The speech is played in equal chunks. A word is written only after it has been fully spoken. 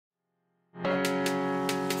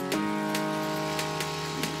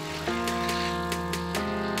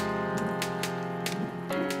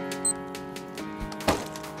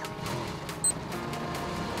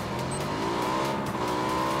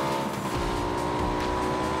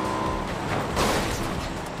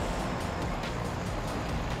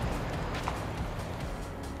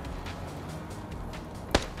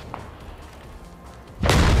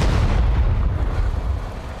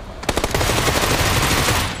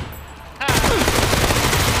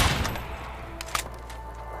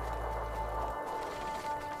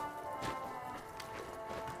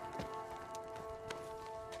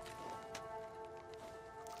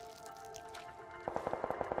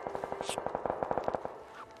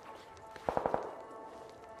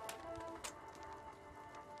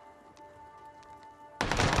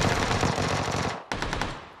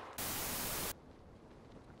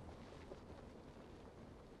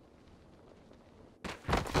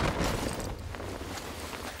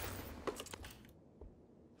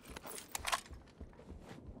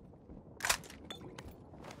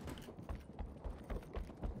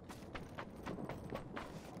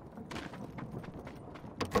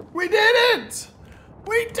We did it!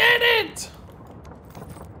 We did it!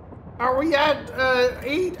 Are we at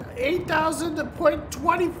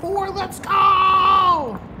 8,000.24? Let's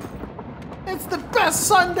go! It's the best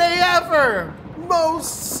Sunday ever!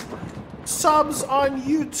 Most subs on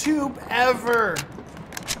YouTube ever.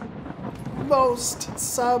 Most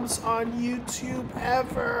subs on YouTube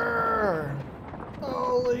ever.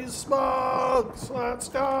 Holy smokes! Let's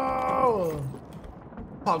go!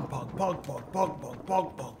 Pog, pog, pog, pog, pog, pog,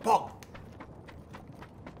 pog, pog, pog.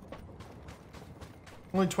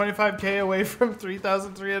 Only 25k away from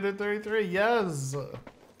 3,333. Yes.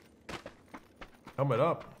 Coming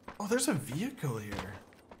up. Oh, there's a vehicle here.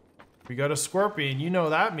 We got a scorpion. You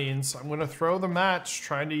know that means I'm gonna throw the match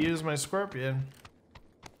trying to use my scorpion.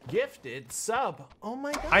 Gifted sub. Oh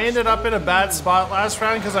my god. I ended up in a bad spot last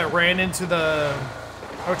round because I ran into the...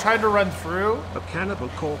 I was trying to run through. A Cannibal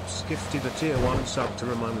Corpse gifted a tier 1 sub to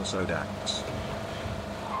Ramon Sodax.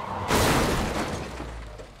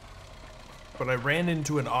 But I ran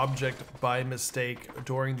into an object by mistake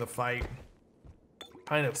during the fight.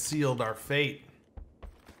 Kind of sealed our fate.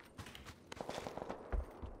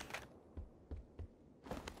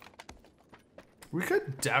 We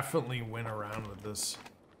could definitely win around with this.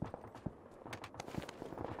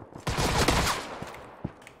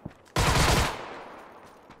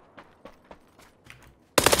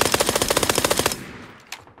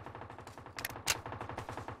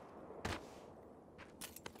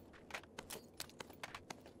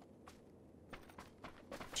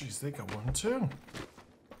 Jeez, they got one too.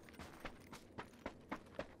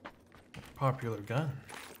 Popular gun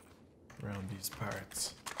around these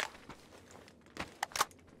parts.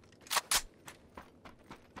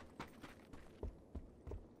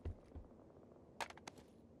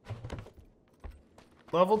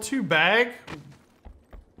 Level 2 bag.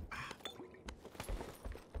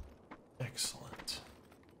 Excellent.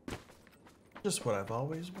 Just what I've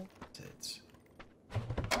always wanted.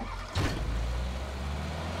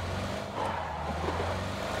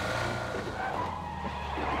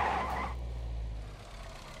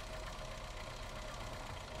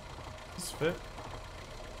 This fit.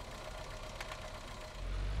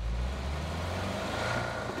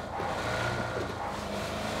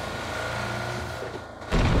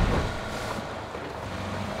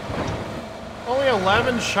 Only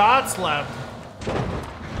 11 shots left.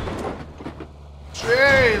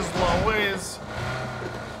 Jeez Louise.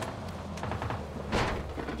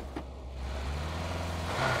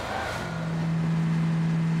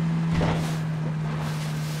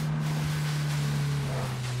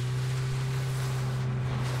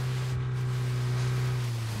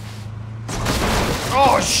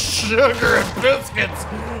 Oh, sugar and biscuits.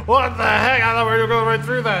 What the heck? I thought we were going right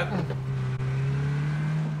through that.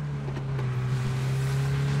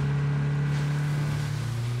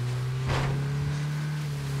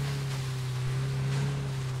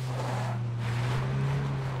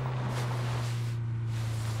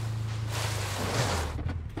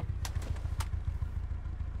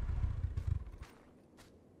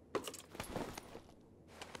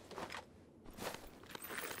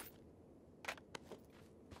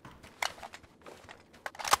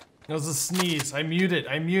 That was a sneeze. I muted.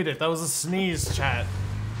 That was a sneeze, chat.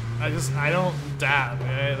 I don't dab.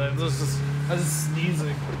 I was just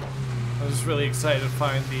sneezing. I was just really excited to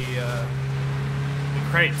find the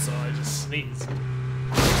crate, so I just sneezed.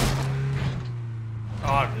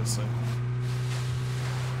 Obviously.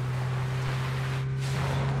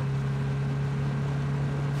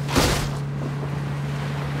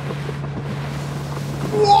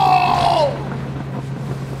 Whoa!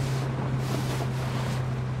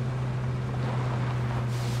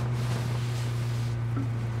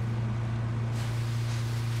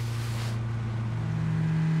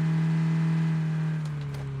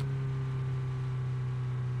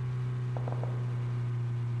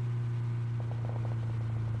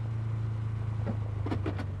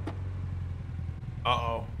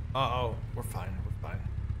 Uh-oh. We're fine.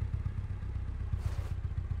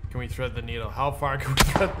 Can we thread the needle? How far can we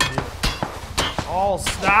thread the needle? Oh,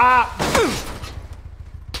 stop!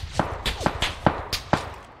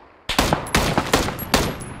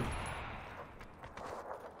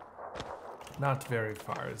 Not very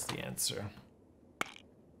far is the answer.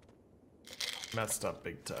 Messed up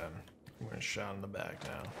big time. I'm gonna shot in the back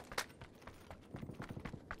now.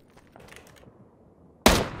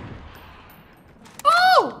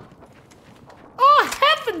 Oh! Oh,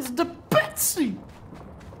 heavens to Betsy!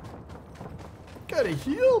 Gotta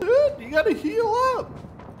heal, dude. You gotta heal up.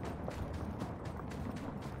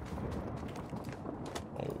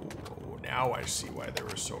 Oh, now I see why they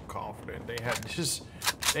were so confident. They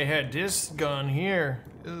had this gun here.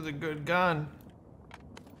 This is a good gun.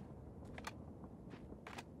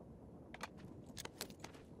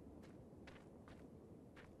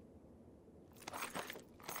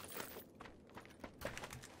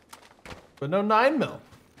 But no 9mm.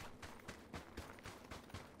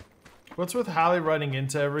 What's with Hallie running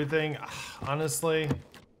into everything? Honestly.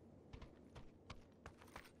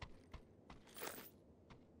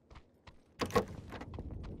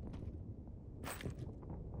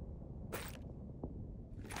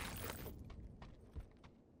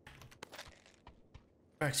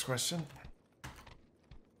 Next question.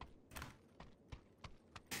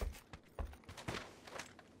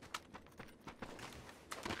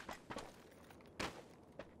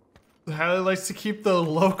 Hallie likes to keep the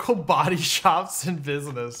local body shops in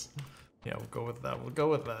business. Yeah, we'll go with that. We'll go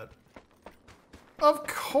with that. Of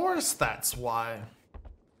course that's why.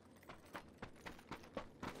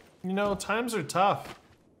 You know, times are tough.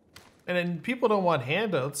 And then people don't want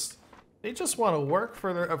handouts. They just want to work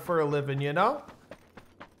for a living, you know?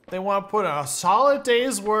 They want to put in a solid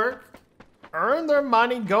day's work, earn their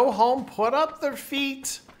money, go home, put up their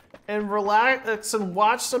feet, and relax and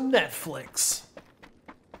watch some Netflix.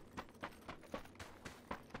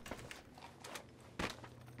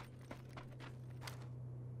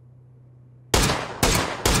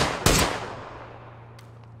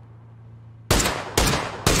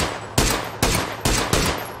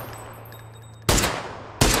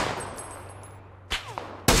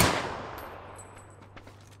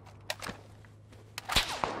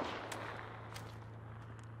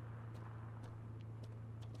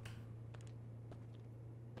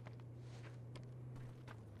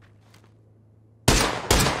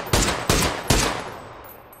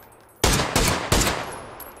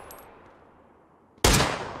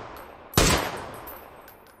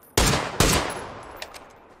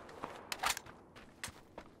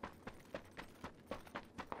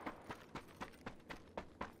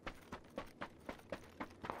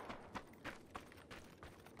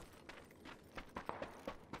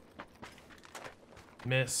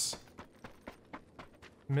 Miss.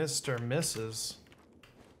 Mr. Mrs.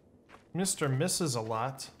 Mr. Mrs. a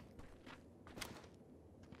lot.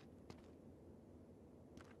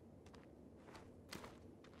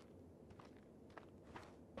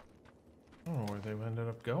 I don't know where they ended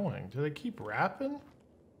up going. Do they keep rapping?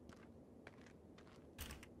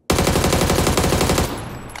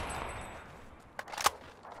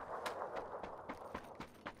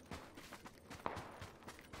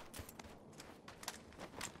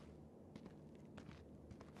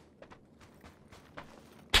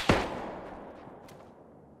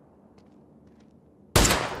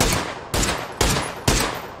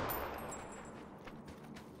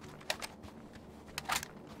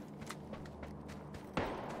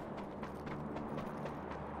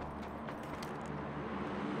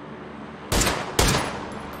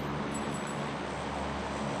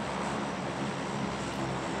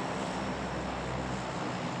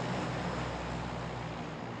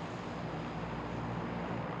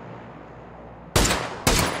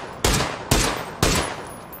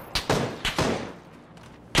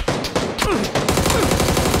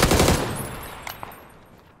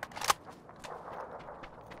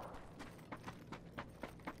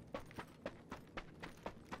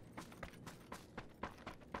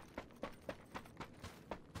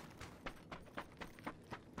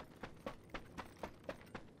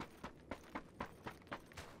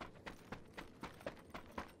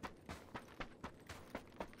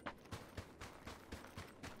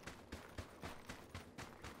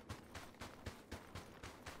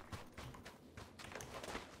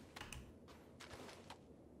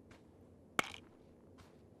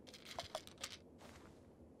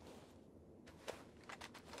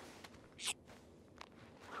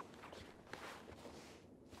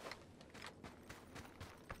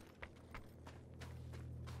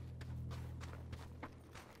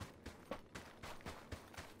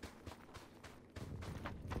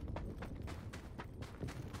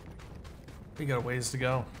 We got a ways to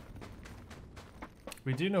go.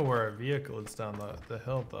 We do know where our vehicle is down the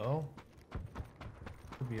hill, though.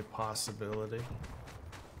 Could be a possibility.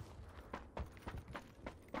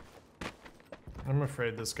 I'm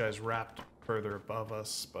afraid this guy's wrapped further above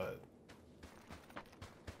us, but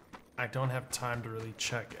I don't have time to really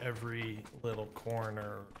check every little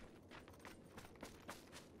corner.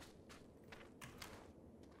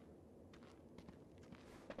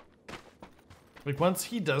 Like, once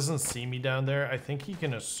he doesn't see me down there, I think he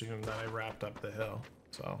can assume that I wrapped up the hill.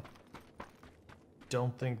 So,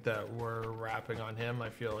 don't think that we're wrapping on him. I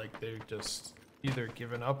feel like they've just either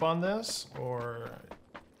given up on this or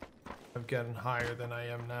have gotten higher than I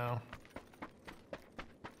am now.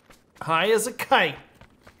 High as a kite.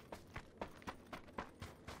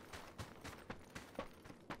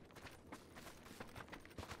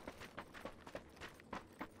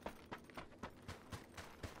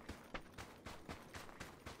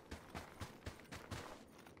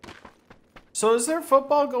 So is there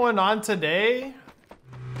football going on today?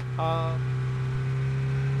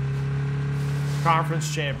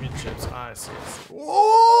 Conference championships. I see.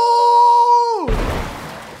 Whoa!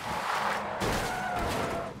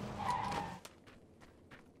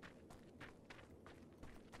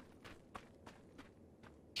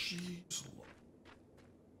 Jeez.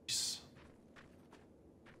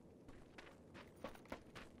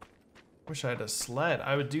 Wish I had a sled.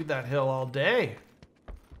 I would do that hill all day.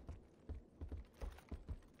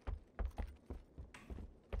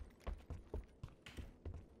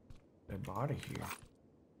 Out of here.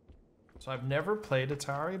 So I've never played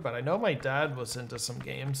Atari, but I know my dad was into some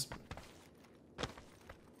games.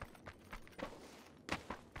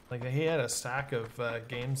 Like he had a stack of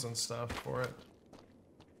games and stuff for it,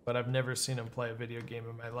 but I've never seen him play a video game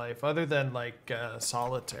in my life, other than like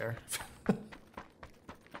solitaire.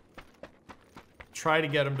 Try to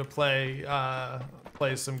get him to play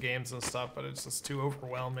some games and stuff, but it's just too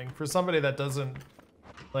overwhelming for somebody that doesn't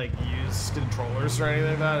like use controllers or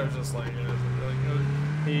anything like that. It was just like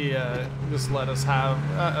he just let us have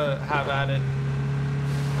at it.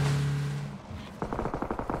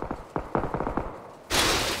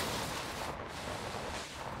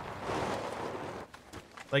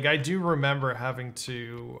 Like I do remember having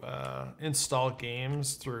to install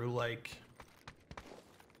games through like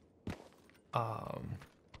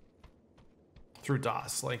through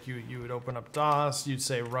DOS. Like you would open up DOS, you'd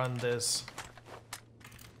say run this.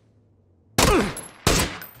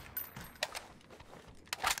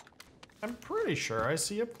 I'm pretty sure I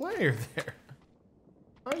see a player there.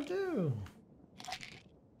 I do.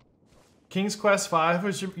 King's Quest V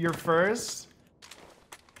was your first?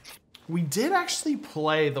 We did actually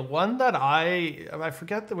play the one that I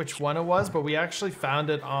forget which one it was, but we actually found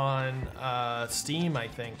it on Steam, I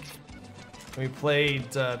think. We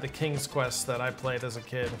played the King's Quest that I played as a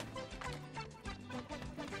kid.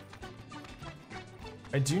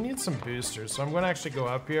 I do need some boosters, so I'm going to actually go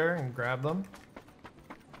up here and grab them.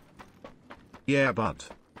 Yeah, but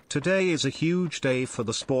today is a huge day for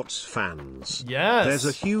the sports fans. Yes. There's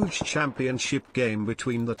a huge championship game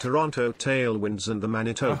between the Toronto Tailwinds and the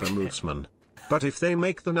Manitoba Moosemen. But if they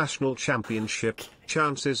make the national championship,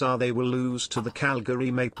 chances are they will lose to the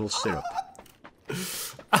Calgary Maple Syrup.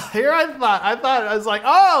 Here I was like,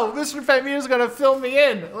 oh, Mr. Femi is gonna fill me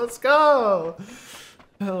in. Let's go.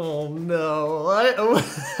 Oh no.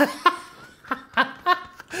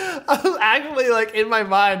 I was actually like in my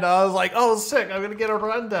mind, I was like, oh sick, I'm gonna get a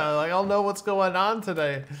rundown. Like I'll know what's going on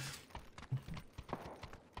today.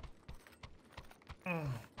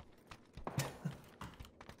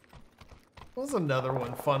 What was another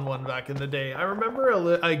one, fun one back in the day? I remember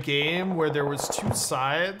a game where there was two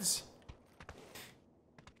sides.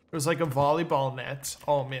 It was like a volleyball net.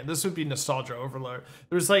 Oh man, this would be nostalgia overload.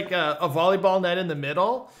 There was like a volleyball net in the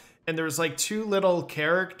middle, and there was like two little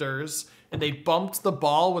characters, and they bumped the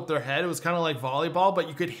ball with their head. It was kind of like volleyball, but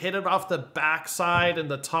you could hit it off the backside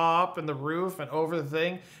and the top and the roof and over the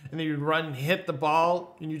thing, and then you'd run and hit the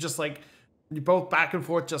ball, and you just like, you both back and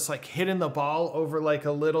forth, just like hitting the ball over like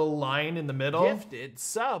a little line in the middle. Gifted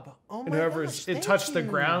sub. Oh my and whoever gosh, it touched the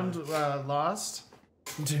ground lost.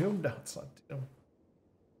 Doom? No, it's not Doom.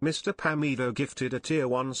 Mr. Pamido gifted a tier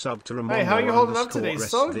 1 sub to Ramon. Hey, how are you holding up today?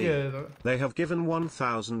 So good. They have given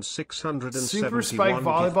 1,671 Super Spike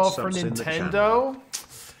Volleyball for subs Nintendo.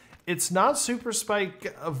 It's not Super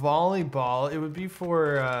Spike Volleyball. It would be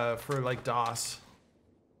for like DOS.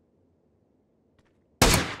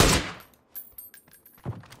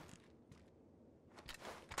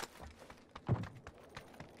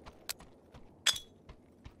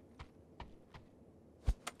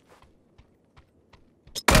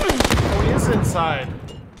 Oh, he is inside.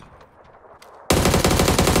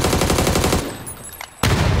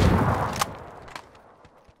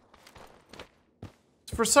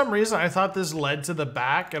 For some reason, I thought this led to the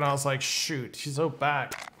back, and I was like, shoot, she's out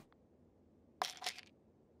back.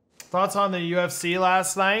 Thoughts on the UFC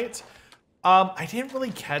last night? I didn't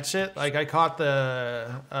really catch it. Like, I caught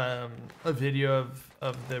the a video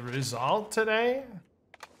of the result today.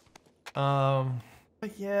 But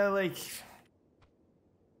yeah, like,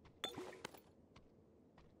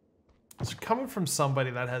 it's coming from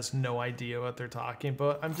somebody that has no idea what they're talking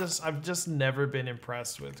about. I've just never been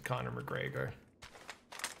impressed with Conor McGregor.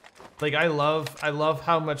 Like I love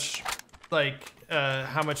how much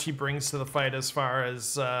how much he brings to the fight as far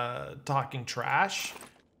as talking trash,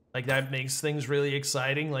 Like that makes things really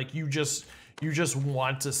exciting. Like you just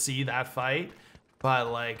want to see that fight.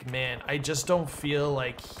 But like, man, I just don't feel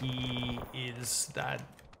like he is that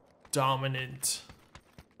dominant.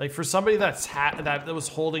 Like for somebody that was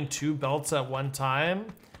holding 2 belts at one time,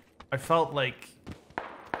 I felt like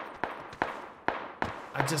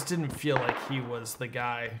I just didn't feel like he was the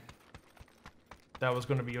guy that was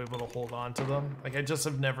going to be able to hold on to them. Like I just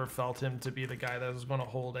have never felt him to be the guy that was going to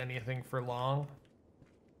hold anything for long.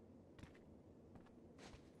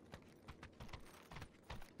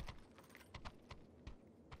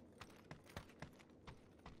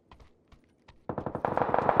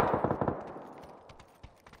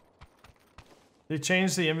 They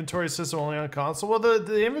changed the inventory system only on console. Well,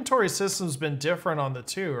 the inventory system's been different on the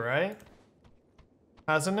 2, right?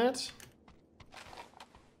 Hasn't it?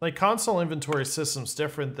 Like console inventory system's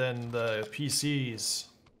different than the PCs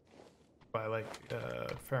by like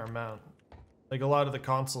a fair amount. Like a lot of the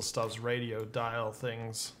console stuff's radio dial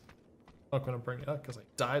things. I'm not gonna bring it up because I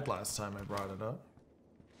died last time I brought it up.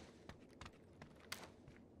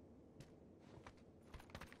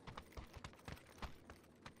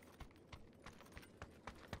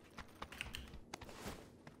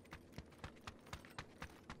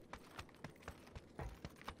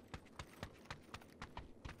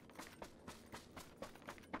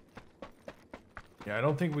 Yeah, I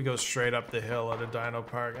don't think we go straight up the hill at a dino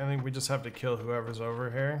park. I think we just have to kill whoever's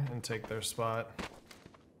over here and take their spot.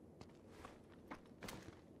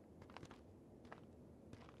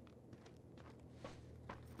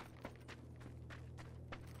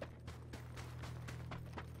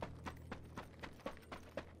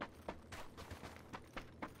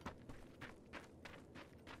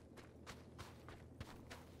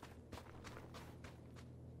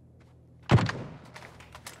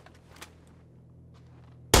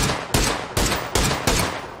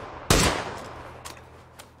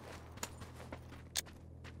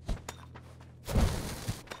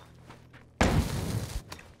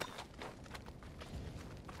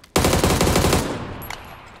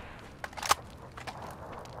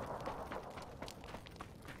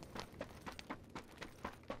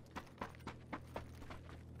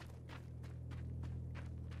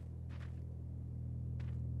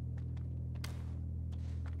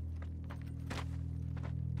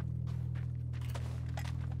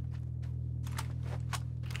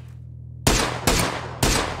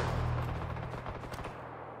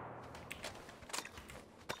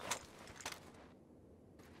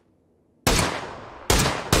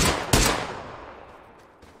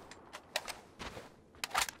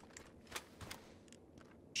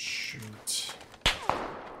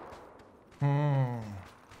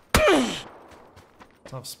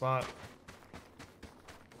 Tough spot.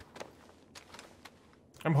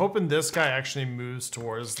 I'm hoping this guy actually moves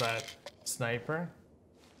towards that sniper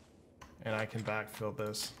and I can backfill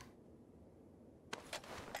this.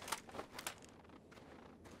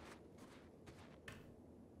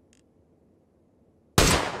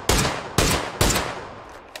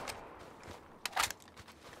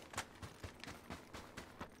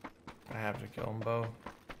 I have to kill them both.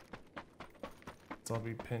 So I'll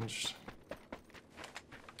be pinched.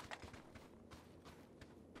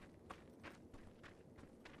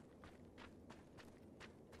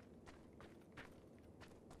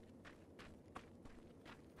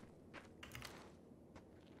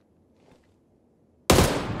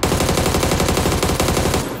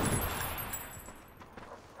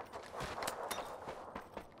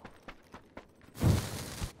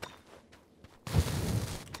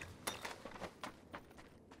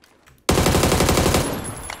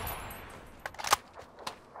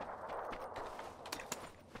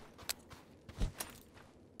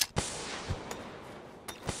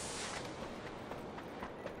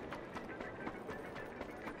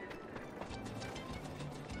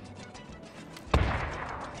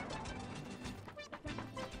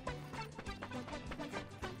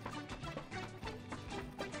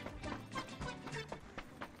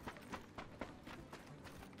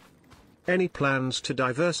 Any plans to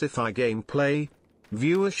diversify gameplay?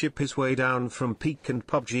 Viewership is way down from peak and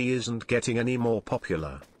PUBG isn't getting any more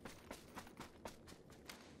popular.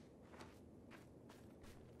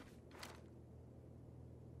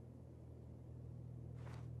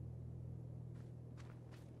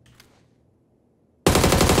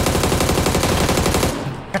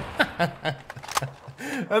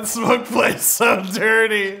 That smoke plays so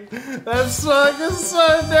dirty. That smoke is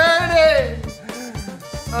so dirty.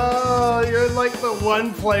 Oh, you're in like the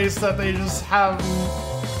one place that they just have.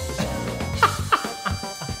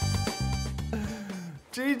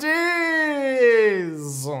 GG's.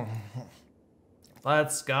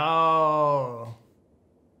 Let's go.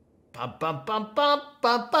 Bum, bum, bum, bum,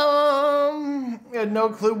 bum, bum. Yeah, no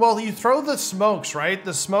clue. Well, you throw the smokes, right?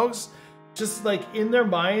 The smokes, just like in their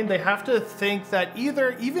mind, they have to think that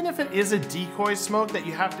even if it is a decoy smoke, that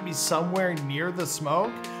you have to be somewhere near the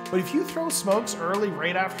smoke. But if you throw smokes early,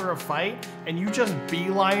 right after a fight, and you just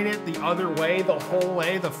beeline it the other way, the whole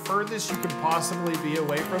way, the furthest you can possibly be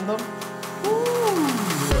away from them, ooh,